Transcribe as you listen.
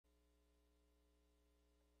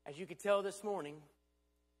As you could tell this morning,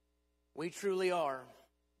 we truly are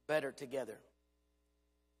better together.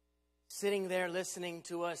 Sitting there listening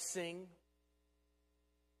to us sing,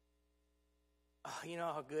 you know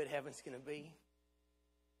how good heaven's going to be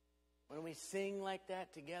when we sing like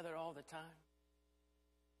that together all the time.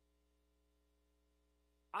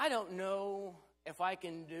 I don't know if I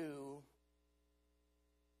can do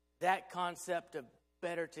that concept of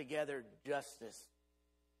better together justice.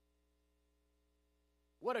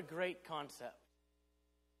 What a great concept.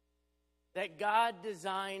 That God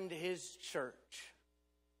designed His church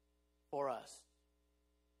for us.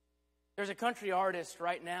 There's a country artist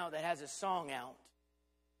right now that has a song out.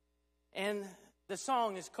 And the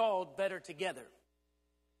song is called Better Together.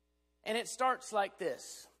 And it starts like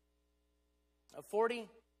this. A 40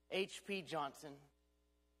 H.P. Johnson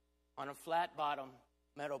on a flat bottom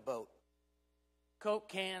metal boat. Coke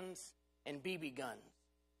cans and BB guns.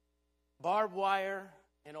 Barbed wire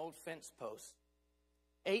and old fence posts.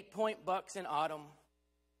 8-point bucks in autumn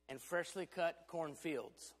and freshly cut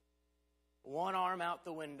cornfields. One arm out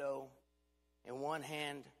the window and one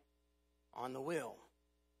hand on the wheel.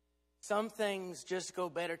 Some things just go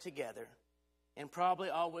better together and probably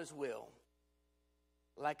always will.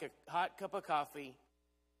 Like a hot cup of coffee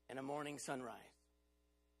and a morning sunrise.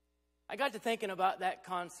 I got to thinking about that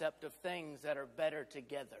concept of things that are better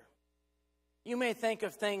together. You may think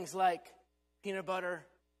of things like peanut butter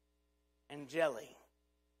and jelly,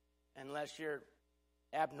 unless you're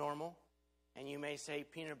abnormal, and you may say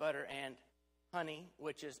peanut butter and honey,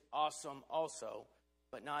 which is awesome also,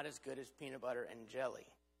 but not as good as peanut butter and jelly.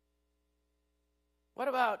 What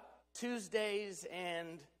about Tuesdays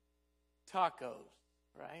and tacos,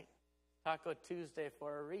 right? Taco Tuesday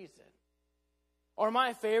for a reason. Or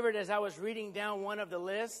my favorite, as I was reading down one of the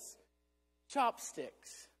lists,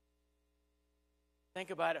 chopsticks.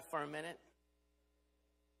 Think about it for a minute.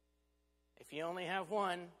 If you only have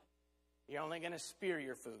one, you're only going to spear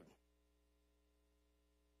your food.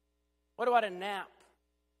 What about a nap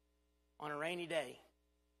on a rainy day?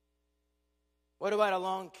 What about a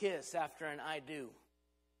long kiss after an I do?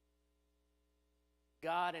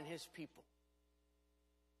 God and His people.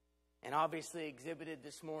 And obviously exhibited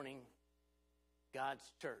this morning, God's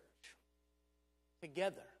church.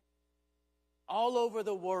 Together. All over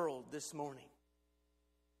the world this morning.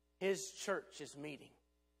 His church is meeting.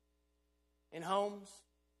 In homes,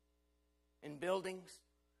 in buildings,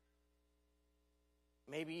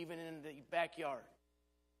 maybe even in the backyard.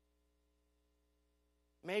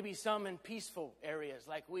 Maybe some in peaceful areas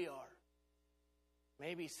like we are.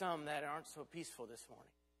 Maybe some that aren't so peaceful this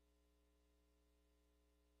morning.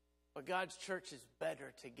 But God's church is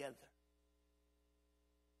better together.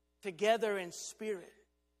 Together in spirit.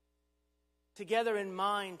 Together in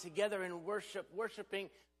mind. Together in worship. Worshiping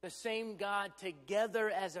the same God together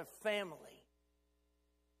as a family.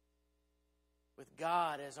 With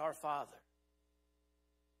God as our Father.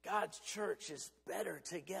 God's church is better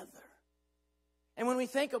together. And when we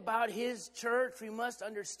think about His church, we must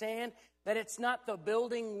understand that it's not the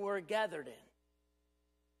building we're gathered in.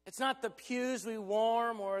 It's not the pews we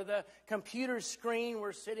warm or the computer screen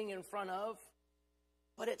we're sitting in front of.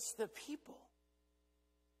 But it's the people.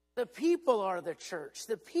 The people are the church.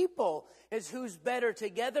 The people is who's better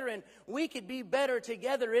together. And we could be better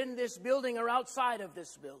together in this building or outside of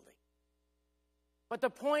this building. But the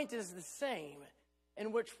point is the same,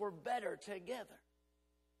 in which we're better together.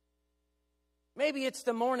 Maybe it's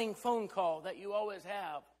the morning phone call that you always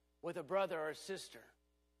have with a brother or a sister.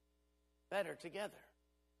 Better together.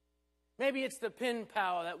 Maybe it's the pen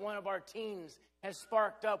pal that one of our teens has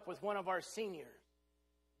sparked up with one of our seniors.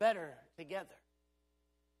 Better together.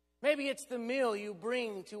 Maybe it's the meal you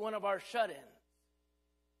bring to one of our shut-ins.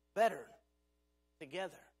 Better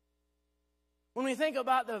together. When we think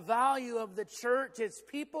about the value of the church, it's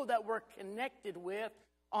people that we're connected with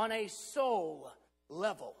on a soul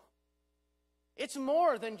level. It's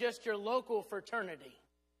more than just your local fraternity.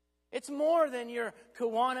 It's more than your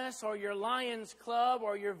Kiwanis or your Lions Club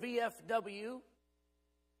or your VFW.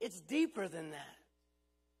 It's deeper than that.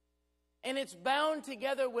 And it's bound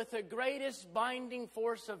together with the greatest binding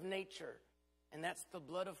force of nature, and that's the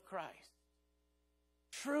blood of Christ.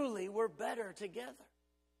 Truly, we're better together.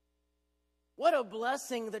 What a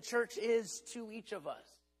blessing the church is to each of us.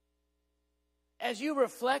 As you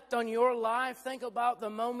reflect on your life, think about the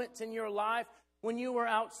moments in your life when you were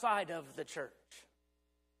outside of the church.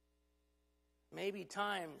 Maybe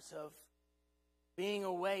times of being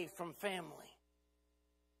away from family.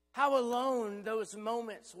 How alone those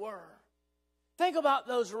moments were. Think about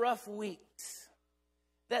those rough weeks.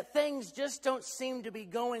 That things just don't seem to be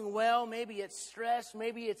going well. Maybe it's stress,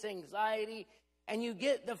 maybe it's anxiety, and you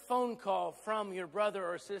get the phone call from your brother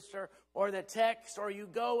or sister or the text, or you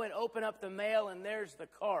go and open up the mail and there's the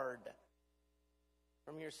card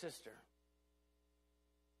from your sister.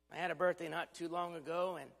 I had a birthday not too long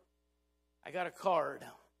ago and I got a card.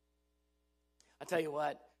 I'll tell you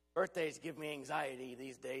what, birthdays give me anxiety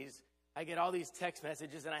these days. I get all these text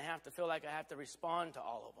messages and I have to feel like I have to respond to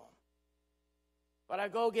all of them. But I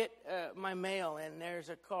go get my mail and there's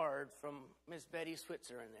a card from Miss Betty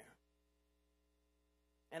Switzer in there.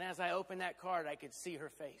 And as I open that card, I could see her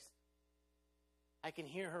face. I can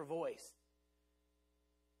hear her voice.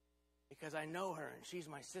 Because I know her and she's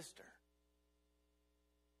my sister.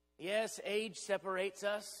 Yes, age separates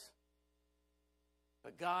us.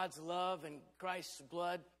 But God's love and Christ's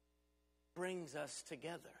blood brings us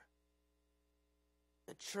together.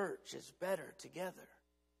 The church is better together.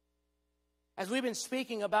 As we've been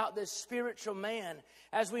speaking about this spiritual man,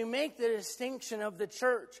 as we make the distinction of the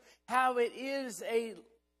church, how it is a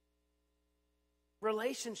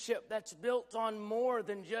relationship that's built on more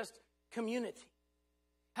than just community.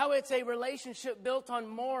 How it's a relationship built on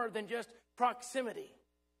more than just proximity.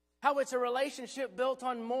 How it's a relationship built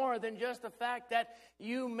on more than just the fact that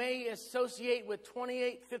you may associate with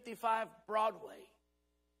 2855 Broadway.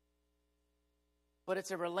 But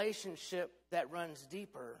it's a relationship that runs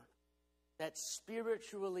deeper, that's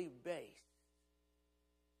spiritually based.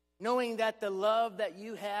 Knowing that the love that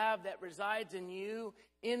you have that resides in you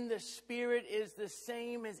in the Spirit is the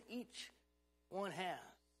same as each one has.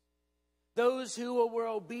 Those who were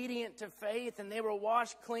obedient to faith and they were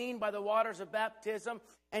washed clean by the waters of baptism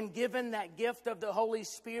and given that gift of the Holy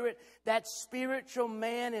Spirit, that spiritual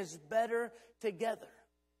man is better together.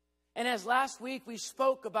 And as last week we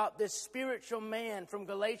spoke about this spiritual man from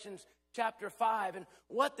Galatians chapter 5 and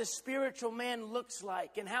what the spiritual man looks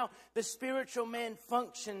like and how the spiritual man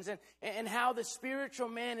functions and how the spiritual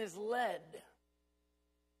man is led.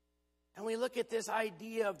 And we look at this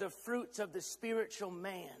idea of the fruits of the spiritual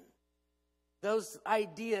man. Those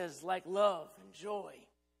ideas like love and joy,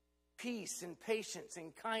 peace and patience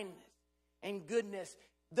and kindness and goodness,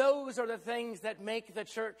 those are the things that make the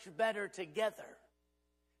church better together.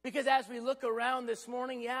 Because as we look around this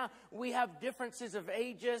morning, we have differences of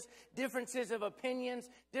ages, differences of opinions,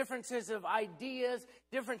 differences of ideas,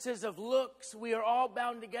 differences of looks. We are all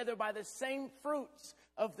bound together by the same fruits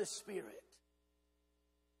of the Spirit.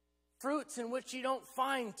 Fruits in which you don't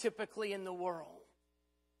find typically in the world.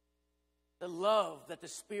 The love that the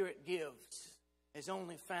Spirit gives is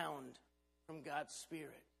only found from God's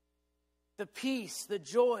Spirit. The peace, the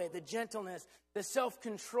joy, the gentleness, the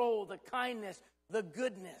self-control, the kindness, the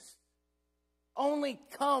goodness only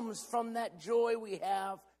comes from that joy we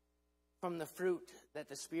have from the fruit that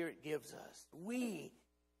the Spirit gives us. We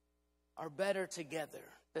are better together.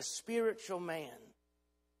 The spiritual man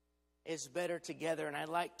is better together. And I'd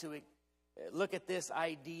like to look at this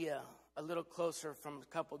idea a little closer from a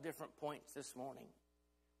couple different points this morning.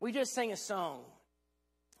 We just sang a song,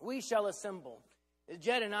 We Shall Assemble.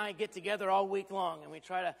 Jed and I get together all week long and we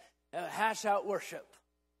try to hash out worship.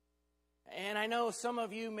 And I know some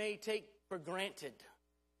of you may take for granted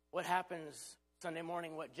what happens Sunday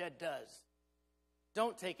morning, what Jed does.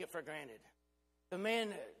 Don't take it for granted. The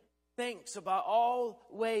man thinks about all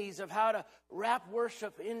ways of how to wrap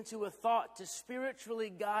worship into a thought to spiritually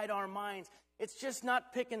guide our minds. It's just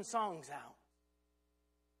not picking songs out.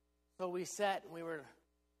 So we sat and we were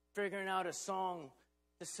figuring out a song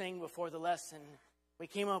to sing before the lesson. We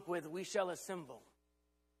came up with We Shall Assemble.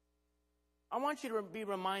 I want you to be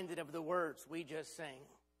reminded of the words we just sang.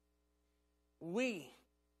 We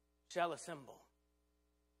shall assemble.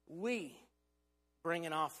 We bring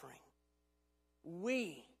an offering.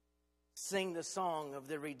 We sing the song of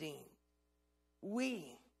the redeemed.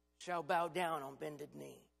 We shall bow down on bended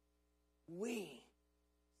knee. We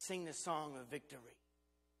sing the song of victory.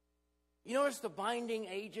 You notice the binding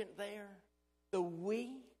agent there? The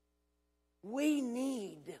we. We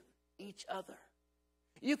need each other.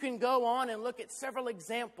 You can go on and look at several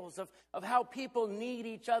examples of how people need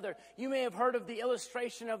each other. You may have heard of the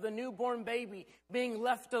illustration of the newborn baby being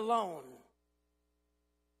left alone.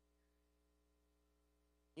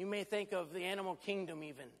 You may think of the animal kingdom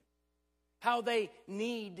even. How they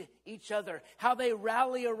need each other. How they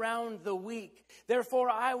rally around the weak. Therefore,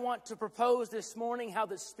 I want to propose this morning how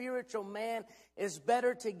the spiritual man is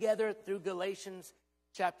better together through Galatians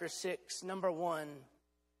chapter 6. Number 1.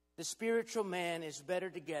 The spiritual man is better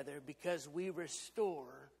together because we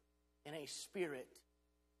restore in a spirit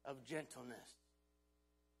of gentleness.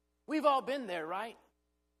 We've all been there, right?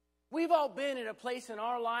 We've all been at a place in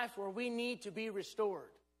our life where we need to be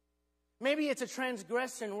restored. Maybe it's a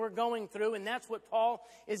transgression we're going through, and that's what Paul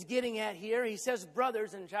is getting at here. He says,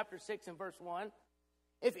 brothers, in chapter 6 and verse 1,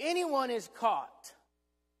 if anyone is caught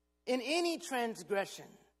in any transgression,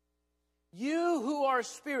 you who are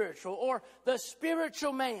spiritual, or the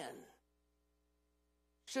spiritual man,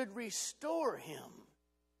 should restore him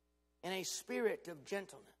in a spirit of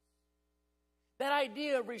gentleness. That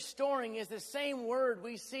idea of restoring is the same word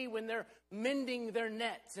we see when they're mending their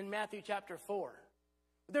nets in Matthew chapter 4.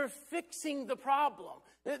 They're fixing the problem.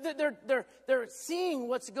 They're seeing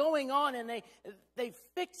what's going on, and they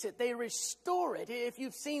fix it. They restore it. If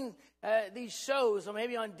you've seen these shows, or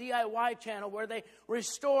maybe on DIY channel, where they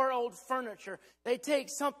restore old furniture, they take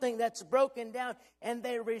something that's broken down and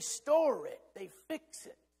they restore it. They fix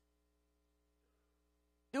it.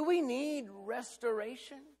 Do we need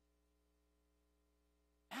restoration?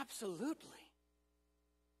 Absolutely.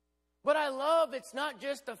 But I love it's not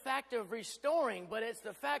just the fact of restoring, but it's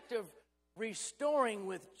the fact of restoring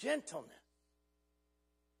with gentleness.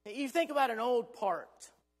 You think about an old part.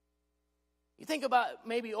 You think about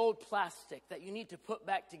maybe old plastic that you need to put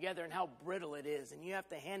back together and how brittle it is, and you have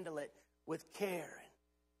to handle it with care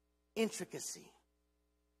and intricacy.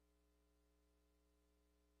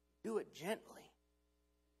 Do it gently.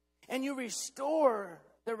 And you restore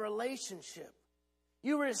the relationship.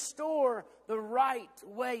 You restore the right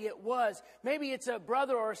way it was. Maybe it's a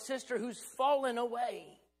brother or a sister who's fallen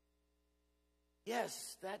away.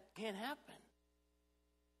 Yes, that can happen.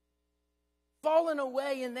 Fallen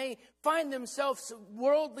away, and they find themselves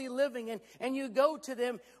worldly living, and you go to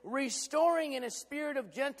them. Restoring in a spirit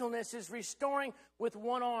of gentleness is restoring with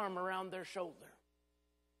one arm around their shoulder.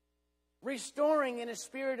 Restoring in a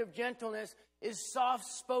spirit of gentleness is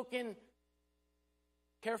soft-spoken,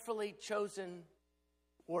 carefully chosen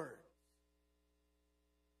words.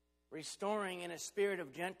 Restoring in a spirit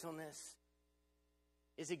of gentleness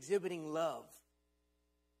is exhibiting love.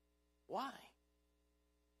 Why?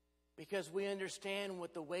 Because we understand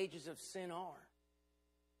what the wages of sin are.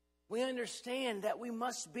 We understand that we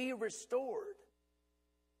must be restored.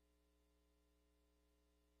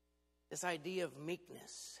 This idea of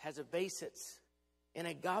meekness has a basis in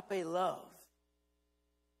agape love.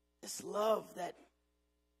 This love that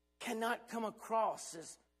cannot come across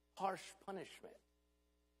as harsh punishment.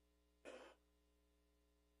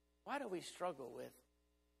 Why do we struggle with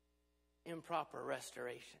improper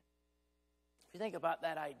restoration? If you think about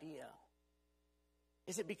that idea,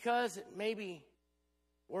 is it because maybe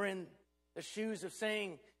we're in the shoes of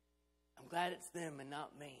saying, I'm glad it's them and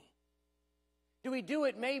not me? Do we do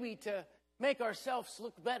it maybe to make ourselves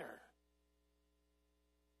look better?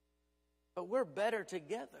 But we're better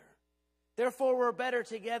together. Therefore, we're better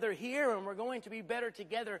together here, and we're going to be better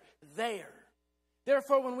together there.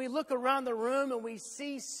 Therefore, when we look around the room and we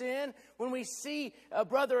see sin, when we see a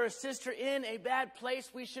brother or sister in a bad place,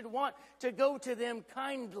 we should want to go to them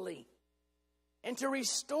kindly and to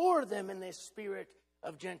restore them in this spirit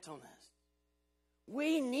of gentleness.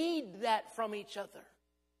 We need that from each other.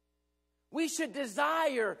 We should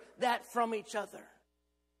desire that from each other.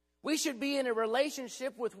 We should be in a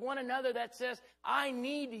relationship with one another that says, I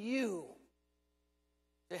need you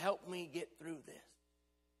to help me get through this.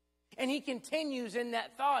 And he continues in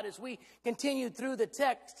that thought as we continue through the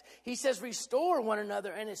text. He says, restore one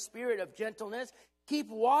another in a spirit of gentleness. Keep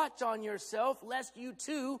watch on yourself, lest you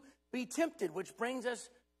too be tempted, which brings us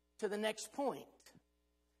to the next point.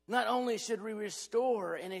 Not only should we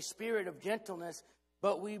restore in a spirit of gentleness,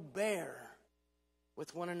 but we bear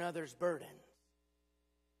with one another's burdens.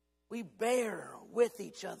 We bear with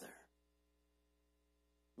each other.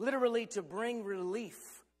 Literally, to bring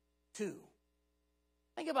relief to.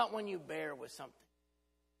 Think about when you bear with something.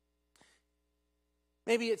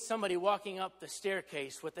 Maybe it's somebody walking up the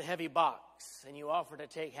staircase with a heavy box, and you offer to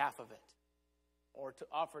take half of it, or to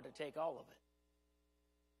offer to take all of it.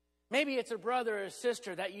 Maybe it's a brother or a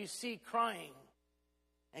sister that you see crying,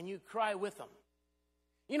 and you cry with them.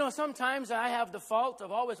 You know, sometimes I have the fault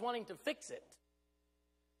of always wanting to fix it.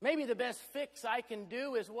 Maybe the best fix I can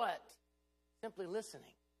do is what? Simply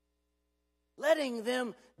listening. Letting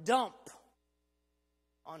them dump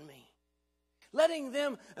on me. Letting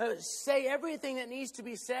them say everything that needs to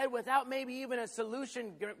be said without maybe even a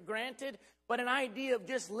solution granted, but an idea of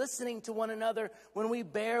just listening to one another. When we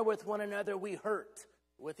bear with one another, we hurt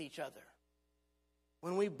with each other.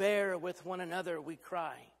 When we bear with one another, we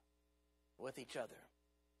cry with each other.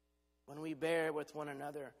 When we bear with one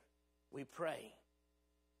another, we pray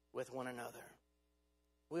with one another.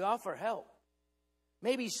 We offer help,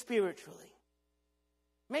 maybe spiritually.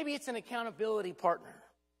 Maybe it's an accountability partner.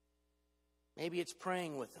 Maybe it's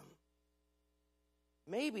praying with them.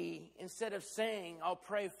 maybe instead of saying, I'll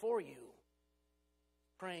pray for you,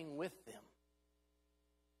 praying with them.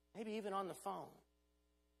 Maybe even on the phone.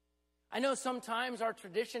 I know sometimes our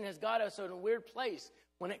tradition has got us in a weird place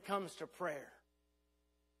when it comes to prayer.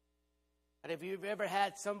 But if you've ever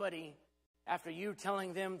had somebody, after you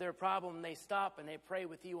telling them their problem, they stop and they pray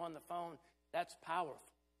with you on the phone, that's powerful.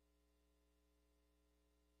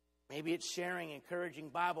 Maybe it's sharing encouraging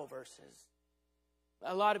Bible verses.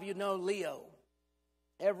 A lot of you know Leo.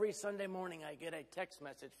 Every Sunday morning I get a text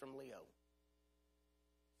message from Leo.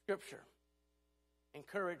 Scripture,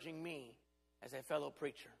 encouraging me as a fellow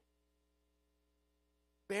preacher.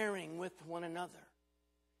 Bearing with one another.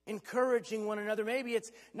 Encouraging one another. Maybe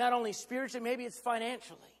it's not only spiritually, maybe it's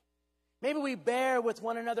financially. Maybe we bear with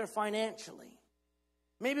one another financially.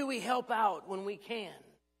 Maybe we help out when we can.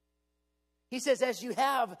 He says, as you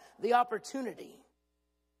have the opportunity,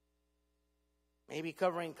 maybe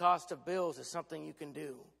covering cost of bills is something you can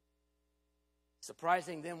do.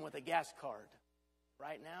 Surprising them with a gas card.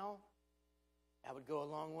 Right now, that would go a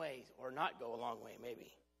long way, or not go a long way,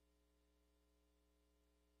 maybe.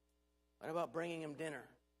 What about bringing them dinner?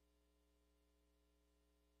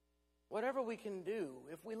 Whatever we can do,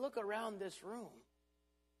 if we look around this room,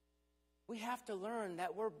 we have to learn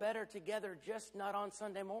that we're better together, just not on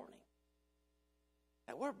Sunday morning.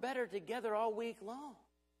 That we're better together all week long.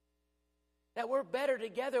 That we're better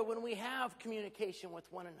together when we have communication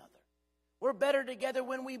with one another. We're better together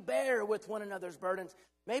when we bear with one another's burdens.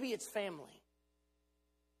 Maybe it's family.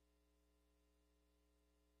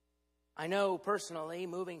 I know personally,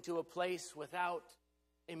 moving to a place without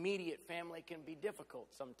immediate family can be difficult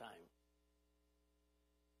sometimes.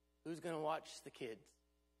 Who's going to watch the kids?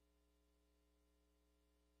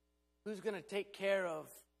 Who's going to take care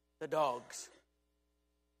of the dogs?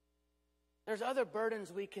 There's other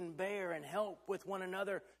burdens we can bear and help with one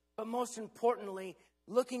another, but most importantly,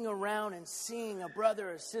 looking around and seeing a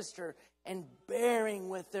brother or sister and bearing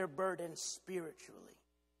with their burden spiritually.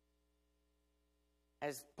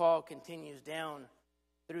 As Paul continues down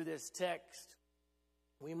through this text,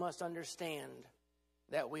 we must understand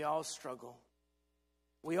that we all struggle.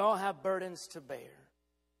 We all have burdens to bear.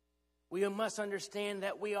 We must understand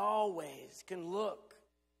that we always can look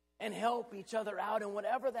and help each other out in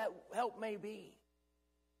whatever that help may be.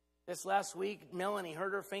 This last week, Melanie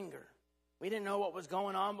hurt her finger. We didn't know what was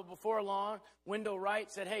going on, but before long, Wendell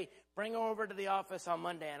Wright said, hey, bring her over to the office on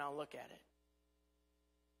Monday and I'll look at it.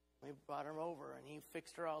 We brought her over and he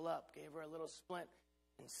fixed her all up, gave her a little splint,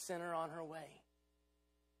 and sent her on her way.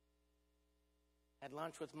 Had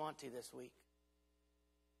lunch with Monty this week.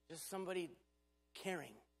 Just somebody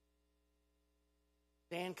caring.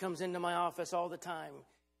 Dan comes into my office all the time.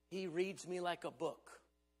 He reads me like a book.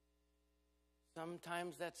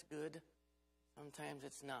 Sometimes that's good. Sometimes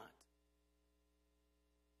it's not.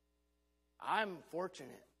 I'm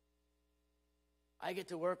fortunate. I get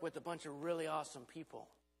to work with a bunch of really awesome people.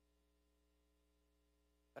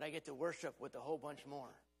 But I get to worship with a whole bunch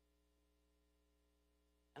more.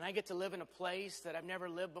 And I get to live in a place that I've never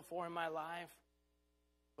lived before in my life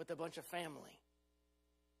with a bunch of family.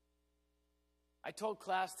 I told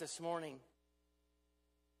class this morning,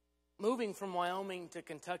 moving from Wyoming to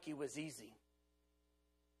Kentucky was easy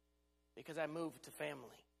because I moved to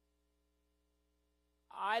family.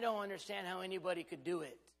 I don't understand how anybody could do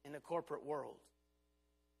it in the corporate world.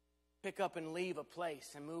 Pick up and leave a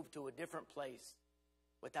place and move to a different place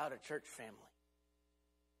without a church family.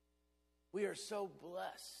 We are so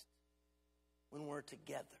blessed when we're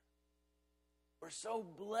together. We're so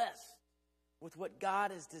blessed with what God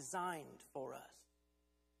has designed for us.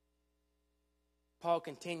 Paul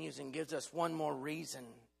continues and gives us one more reason.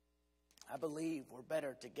 I believe we're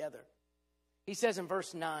better together. He says in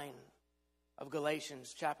verse 9 of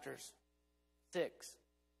Galatians chapter 6,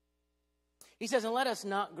 he says, and let us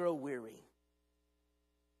not grow weary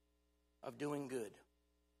of doing good.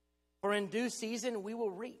 For in due season we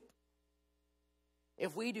will reap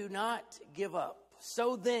if we do not give up.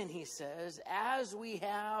 So then, he says, as we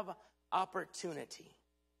have opportunity,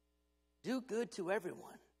 do good to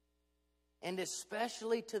everyone, and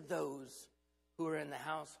especially to those who are in the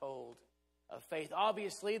household of faith.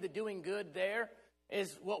 Obviously, the doing good there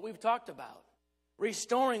is what we've talked about.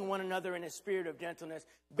 Restoring one another in a spirit of gentleness,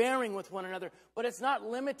 bearing with one another. But it's not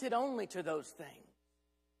limited only to those things.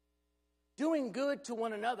 Doing good to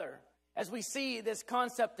one another, as we see this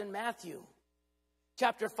concept in Matthew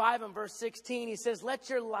chapter 5 and verse 16, he says, let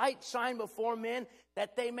your light shine before men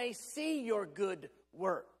that they may see your good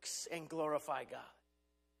works and glorify God.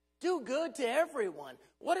 Do good to everyone.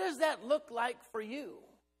 What does that look like for you?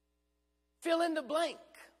 Fill in the blank.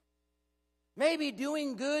 Maybe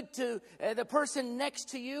doing good to the person next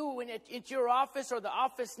to you when it's your office or the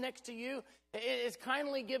office next to you is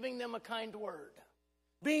kindly giving them a kind word.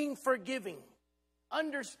 Being forgiving,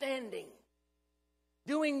 understanding,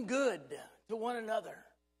 doing good to one another.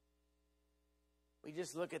 We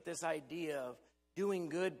just look at this idea of doing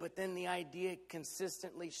good, but then the idea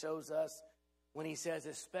consistently shows us when he says,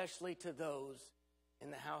 especially to those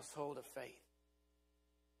in the household of faith.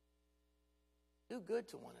 Do good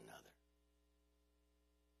to one another.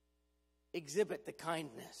 Exhibit the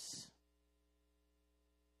kindness.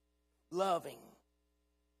 Loving.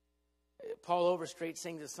 Paul Overstreet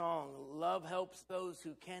sings a song, love helps those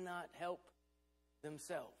who cannot help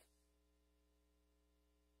themselves.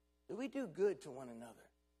 Do we do good to one another?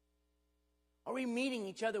 Are we meeting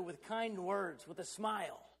each other with kind words, with a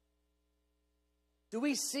smile? Do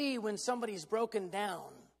we see when somebody's broken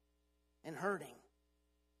down and hurting?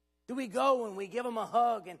 Do we go and we give them a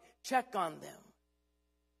hug and check on them?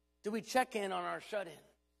 Do we check in on our shut-in?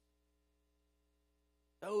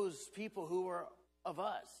 Those people who are of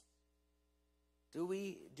us. Do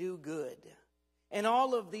we do good? In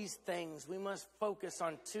all of these things, we must focus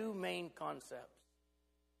on two main concepts.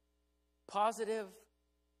 Positive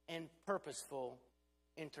and purposeful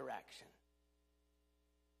interaction.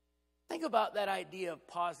 Think about that idea of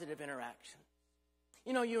positive interaction.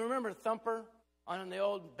 You know, you remember Thumper on the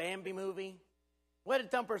old Bambi movie? What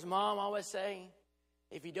did Thumper's mom always say?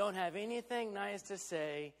 If you don't have anything nice to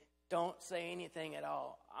say, don't say anything at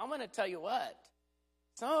all. I'm going to tell you what.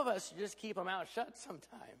 Some of us should just keep our mouth shut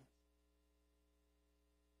sometimes.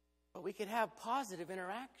 But we could have positive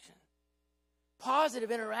interaction.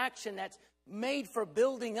 Positive interaction that's made for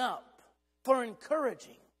building up, for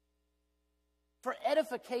encouraging, for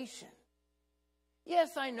edification.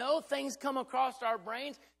 Yes, I know things come across our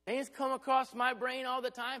brains. Things come across my brain all the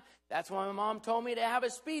time. That's why my mom told me to have a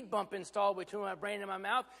speed bump installed between my brain and my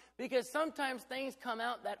mouth, because sometimes things come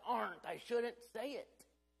out that aren't. I shouldn't say it.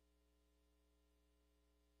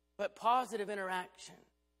 But positive interaction.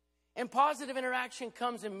 And positive interaction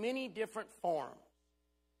comes in many different forms.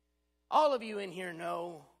 All of you in here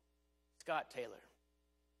know Scott Taylor.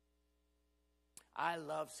 I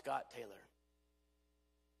love Scott Taylor.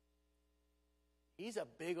 He's a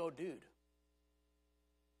big old dude.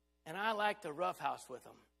 And I like to roughhouse with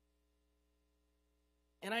him.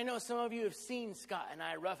 And I know some of you have seen Scott and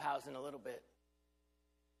I roughhousing a little bit.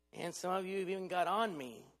 And some of you have even got on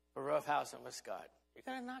me for roughhousing with Scott. You're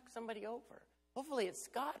going to knock somebody over. Hopefully it's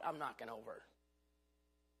Scott I'm knocking over.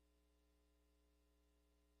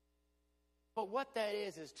 But what that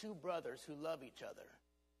is two brothers who love each other,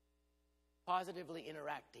 positively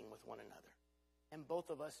interacting with one another. And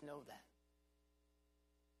both of us know that.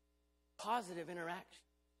 Positive interaction.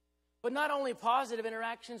 But not only positive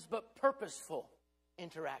interactions, but purposeful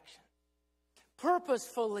interaction.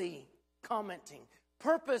 Purposefully commenting,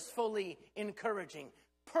 purposefully encouraging,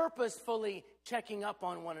 purposefully checking up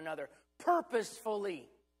on one another, purposefully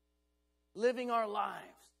living our lives,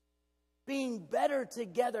 being better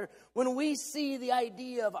together. When we see the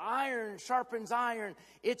idea of iron sharpens iron,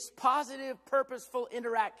 it's positive, purposeful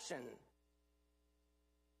interaction.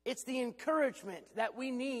 It's the encouragement that we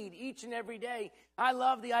need each and every day. I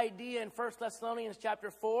love the idea in 1 Thessalonians chapter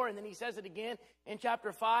 4, and then he says it again in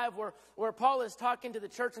chapter 5, where Paul is talking to the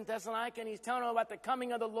church in Thessalonica, and he's telling them about the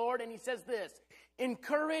coming of the Lord, and he says this,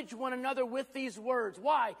 encourage one another with these words.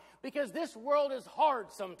 Why? Because this world is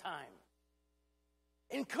hard sometimes.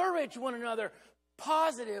 Encourage one another,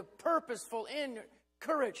 positive, purposeful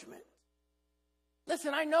encouragement.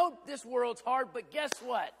 Listen, I know this world's hard, but guess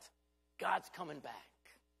what? God's coming back.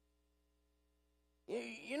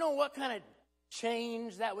 You know what kind of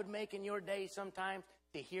change that would make in your day sometimes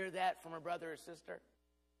to hear that from a brother or sister?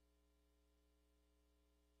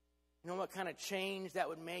 You know what kind of change that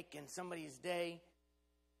would make in somebody's day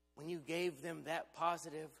when you gave them that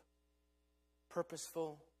positive,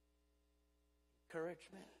 purposeful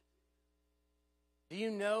encouragement? Do you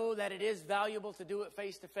know that it is valuable to do it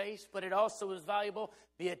face-to-face, but it also is valuable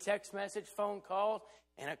via text message, phone call,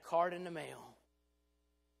 and a card in the mail?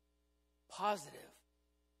 Positive,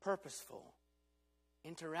 purposeful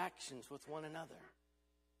interactions with one another.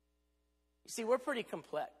 You see, we're pretty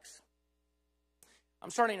complex. I'm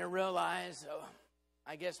starting to realize,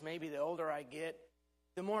 I guess maybe the older I get,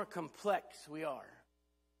 the more complex we are.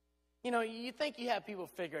 You know, you think you have people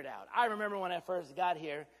figured out. I remember when I first got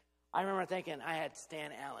here, I remember thinking I had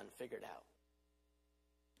Stan Allen figured out.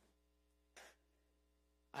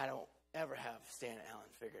 I don't ever have Stan Allen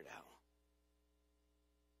figured out.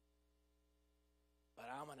 But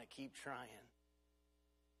I'm going to keep trying.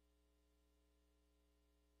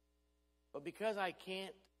 But because I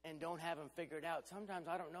can't and don't have him figured out, sometimes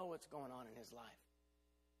I don't know what's going on in his life.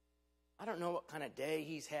 I don't know what kind of day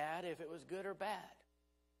he's had, if it was good or bad.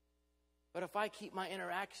 But if I keep my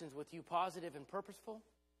interactions with you positive and purposeful,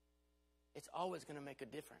 it's always going to make a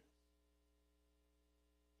difference.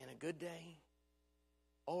 In a good day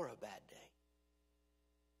or a bad day.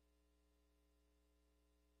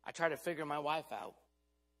 I try to figure my wife out.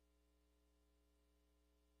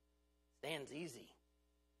 Stan's easy.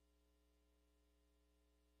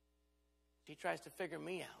 She tries to figure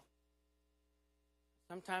me out.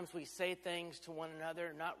 Sometimes we say things to one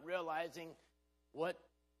another not realizing what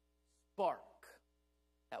spark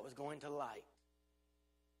that was going to light.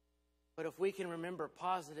 But if we can remember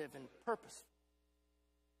positive and purposeful,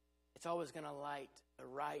 it's always going to light the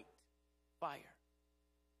right fire.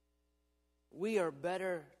 We are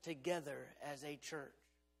better together as a church.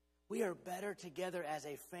 We are better together as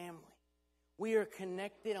a family. We are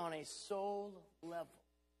connected on a soul level.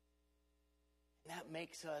 And that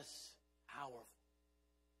makes us powerful.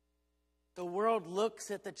 The world looks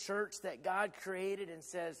at the church that God created and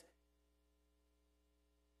says,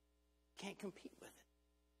 can't compete with it.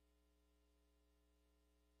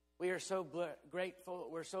 We are so grateful.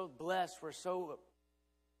 We're so blessed.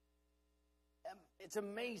 It's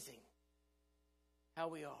amazing how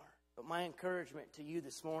we are. But my encouragement to you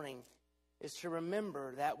this morning is to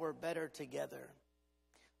remember that we're better together.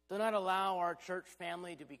 Do not allow our church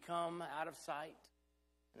family to become out of sight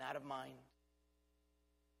and out of mind.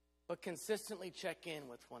 But consistently check in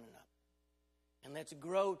with one another. And let's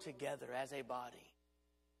grow together as a body.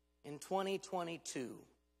 In 2022,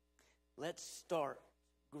 let's start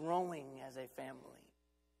growing as a family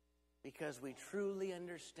because we truly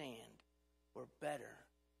understand we're better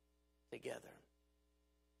together.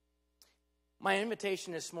 My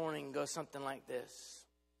invitation this morning goes something like this.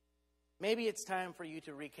 Maybe it's time for you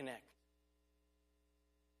to reconnect.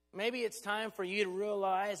 Maybe it's time for you to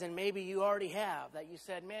realize, and maybe you already have, that you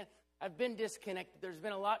said, man, I've been disconnected. There's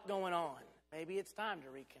been a lot going on. Maybe it's time to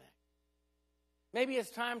reconnect. Maybe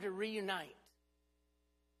it's time to reunite.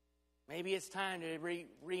 Maybe it's time to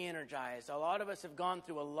re-energize. A lot of us have gone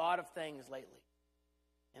through a lot of things lately,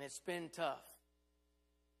 and it's been tough.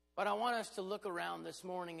 But I want us to look around this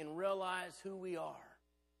morning and realize who we are.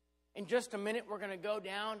 In just a minute, we're going to go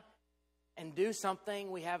down and do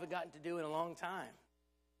something we haven't gotten to do in a long time.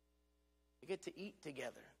 We get to eat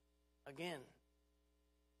together again.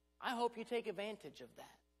 I hope you take advantage of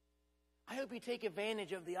that. I hope you take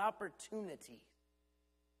advantage of the opportunity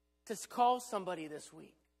to call somebody this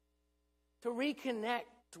week, to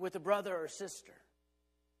reconnect with a brother or sister,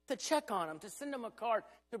 to check on them, to send them a card,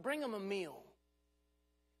 to bring them a meal.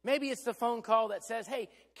 Maybe it's the phone call that says, hey,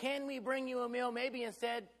 can we bring you a meal? Maybe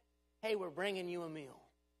instead, hey, we're bringing you a meal.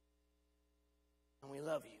 And we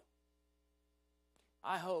love you.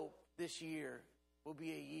 I hope this year will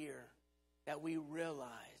be a year that we realize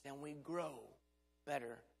and we grow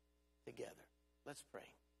better together. Let's pray.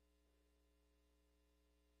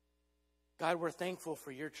 God, we're thankful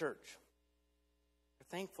for your church.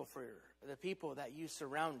 We're thankful for the people that you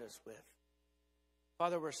surround us with.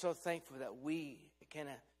 Father, we're so thankful that we can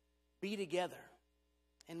be together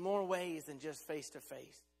in more ways than just face to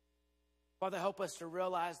face. Father, help us to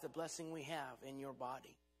realize the blessing we have in your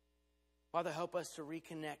body. Father, help us to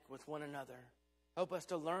reconnect with one another. Help us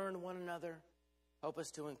to learn one another. Help us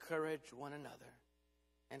to encourage one another.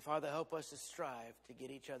 And Father, help us to strive to get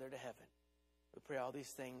each other to heaven. We pray all these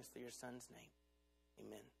things through your Son's name.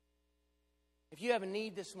 Amen. If you have a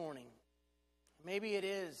need this morning, maybe it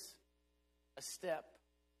is a step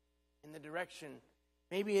in the direction.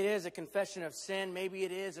 Maybe it is a confession of sin. Maybe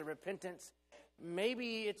it is a repentance.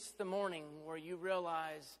 Maybe it's the morning where you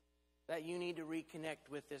realize that you need to reconnect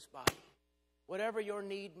with this body. Whatever your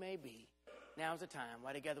need may be, now's the time.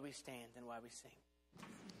 Why together we stand and why we sing.